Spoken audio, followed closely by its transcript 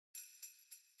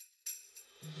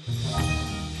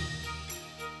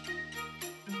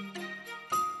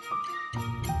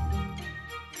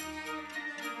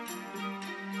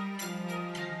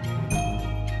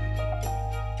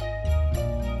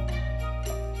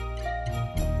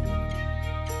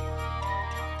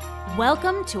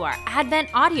Welcome to our Advent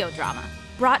audio drama,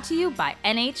 brought to you by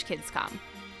NH KidsCom.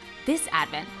 This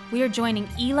Advent, we are joining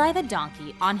Eli the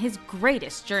donkey on his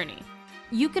greatest journey.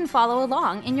 You can follow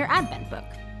along in your Advent book.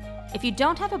 If you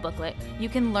don't have a booklet, you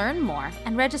can learn more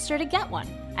and register to get one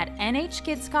at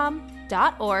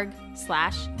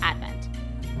nhkidscom.org/Advent.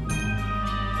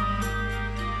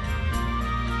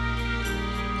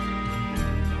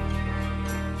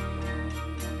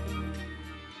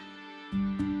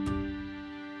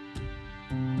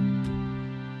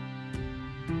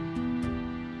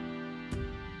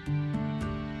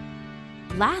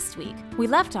 Last week, we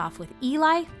left off with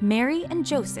Eli, Mary, and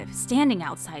Joseph standing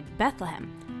outside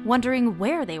Bethlehem, wondering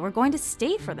where they were going to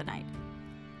stay for the night.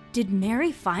 Did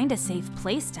Mary find a safe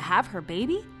place to have her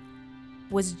baby?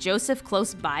 Was Joseph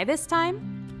close by this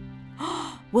time?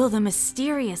 Will the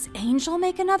mysterious angel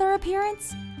make another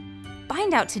appearance?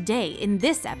 Find out today in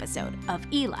this episode of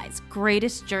Eli's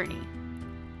Greatest Journey.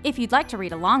 If you'd like to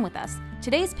read along with us,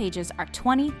 today's pages are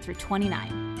 20 through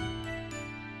 29.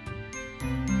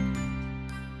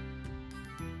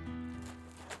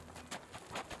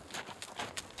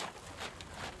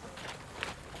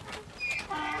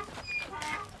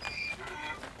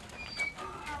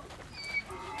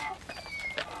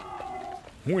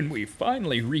 When we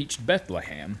finally reached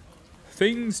Bethlehem,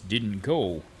 things didn't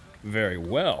go very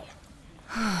well.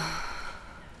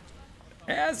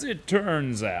 As it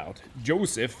turns out,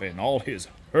 Joseph, in all his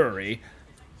hurry,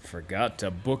 forgot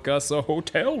to book us a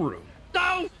hotel room.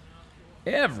 No!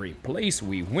 Every place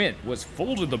we went was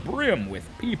full to the brim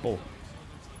with people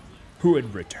who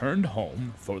had returned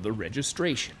home for the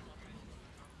registration.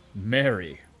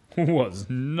 Mary was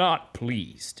not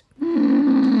pleased.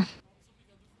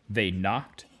 They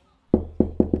knocked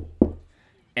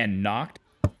and knocked,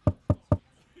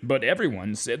 but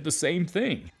everyone said the same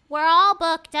thing. We're all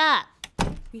booked up.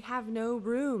 We have no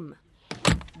room.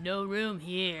 No room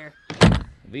here.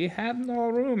 We have no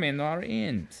room in our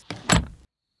inns.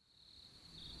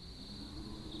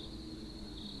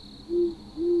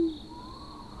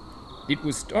 It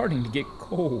was starting to get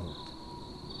cold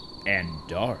and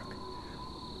dark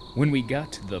when we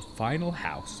got to the final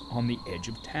house on the edge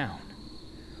of town.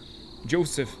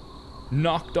 Joseph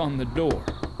knocked on the door.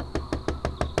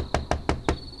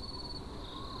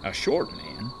 A short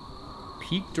man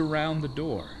peeked around the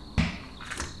door.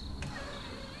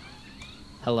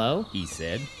 Hello? He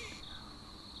said.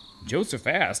 Joseph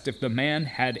asked if the man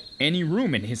had any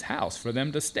room in his house for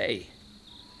them to stay.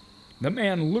 The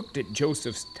man looked at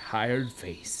Joseph's tired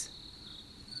face,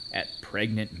 at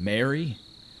pregnant Mary,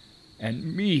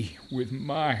 and me with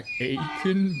my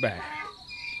aching back.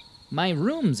 My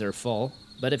rooms are full,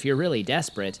 but if you're really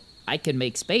desperate, I can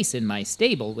make space in my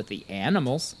stable with the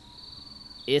animals.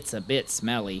 It's a bit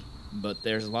smelly, but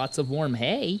there's lots of warm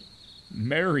hay.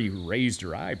 Mary raised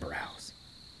her eyebrows,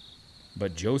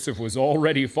 but Joseph was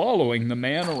already following the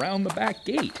man around the back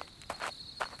gate.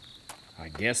 I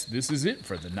guess this is it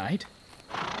for the night.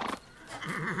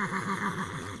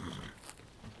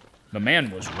 The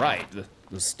man was right.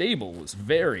 The stable was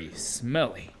very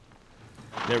smelly.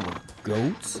 There were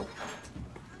goats,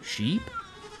 sheep,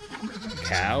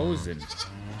 cows, and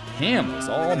camels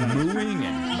all mooing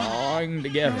and gnawing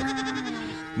together.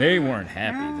 They weren't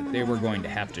happy that they were going to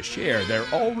have to share their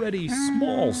already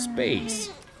small space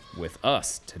with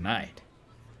us tonight.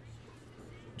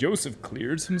 Joseph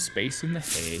cleared some space in the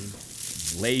hay,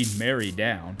 laid Mary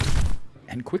down,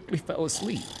 and quickly fell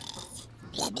asleep.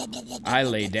 I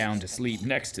lay down to sleep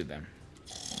next to them,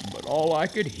 but all I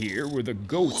could hear were the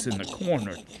goats in the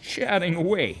corner chatting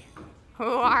away. Who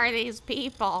are these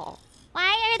people?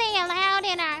 Why are they allowed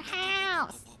in our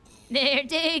house? They're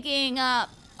taking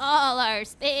up all our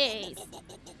space.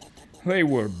 They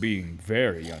were being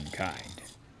very unkind.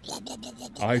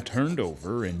 I turned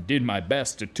over and did my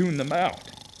best to tune them out,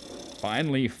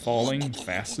 finally falling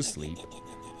fast asleep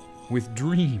with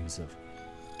dreams of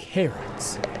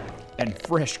carrots and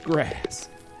fresh grass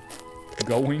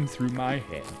going through my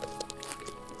head.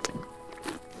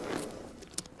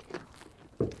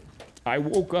 I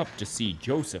woke up to see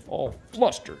Joseph all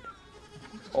flustered.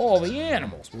 All the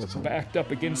animals were backed up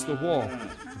against the wall.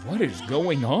 What is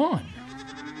going on?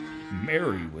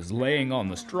 Mary was laying on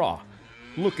the straw,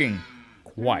 looking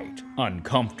quite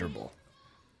uncomfortable,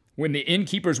 when the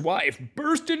innkeeper's wife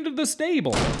burst into the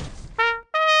stable.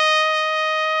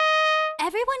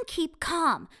 Everyone keep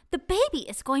calm. The baby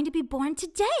is going to be born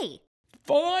today.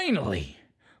 Finally!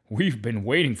 We've been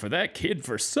waiting for that kid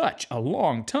for such a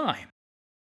long time.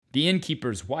 The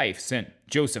innkeeper's wife sent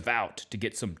Joseph out to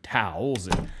get some towels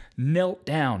and knelt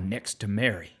down next to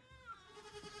Mary.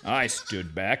 I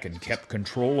stood back and kept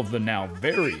control of the now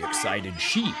very excited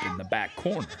sheep in the back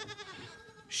corner.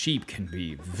 Sheep can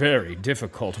be very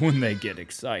difficult when they get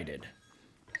excited.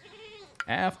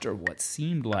 After what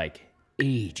seemed like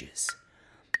ages,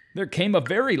 there came a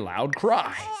very loud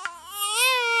cry.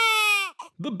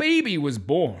 The baby was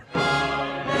born.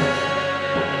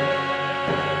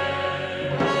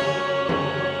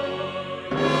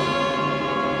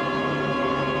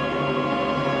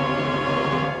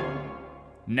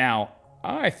 Now,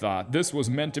 I thought this was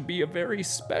meant to be a very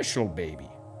special baby,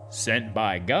 sent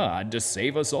by God to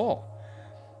save us all.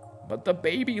 But the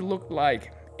baby looked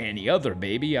like any other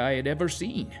baby I had ever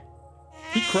seen.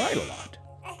 He cried a lot,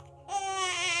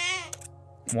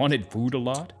 wanted food a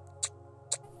lot,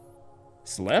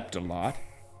 slept a lot,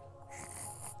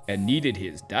 and needed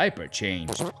his diaper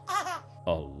changed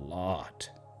a lot.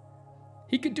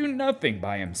 He could do nothing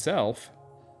by himself.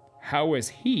 How was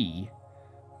he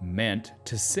meant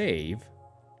to save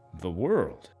the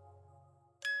world?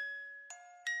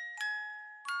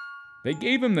 They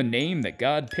gave him the name that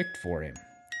God picked for him,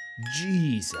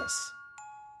 Jesus.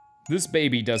 This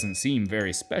baby doesn't seem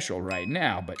very special right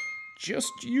now, but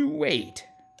just you wait.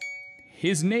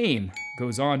 His name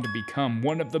goes on to become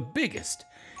one of the biggest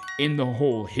in the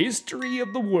whole history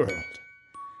of the world.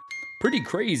 Pretty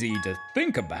crazy to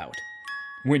think about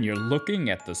when you're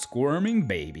looking at the squirming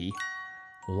baby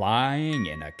lying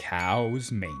in a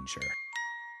cow's manger.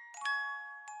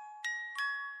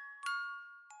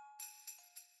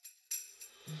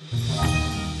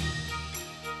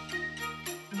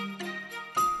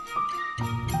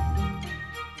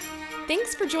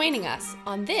 Thanks for joining us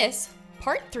on this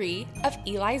part 3 of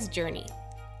Eli's journey.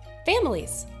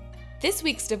 Families, this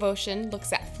week's devotion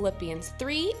looks at Philippians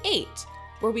 3:8,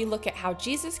 where we look at how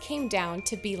Jesus came down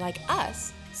to be like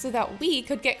us so that we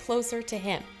could get closer to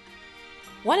him.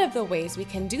 One of the ways we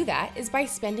can do that is by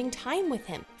spending time with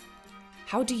him.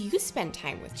 How do you spend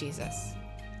time with Jesus?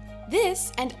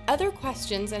 This and other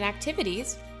questions and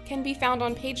activities can be found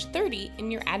on page 30 in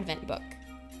your Advent book.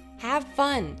 Have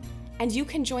fun, and you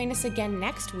can join us again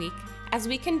next week as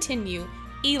we continue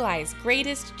Eli's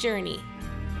greatest journey.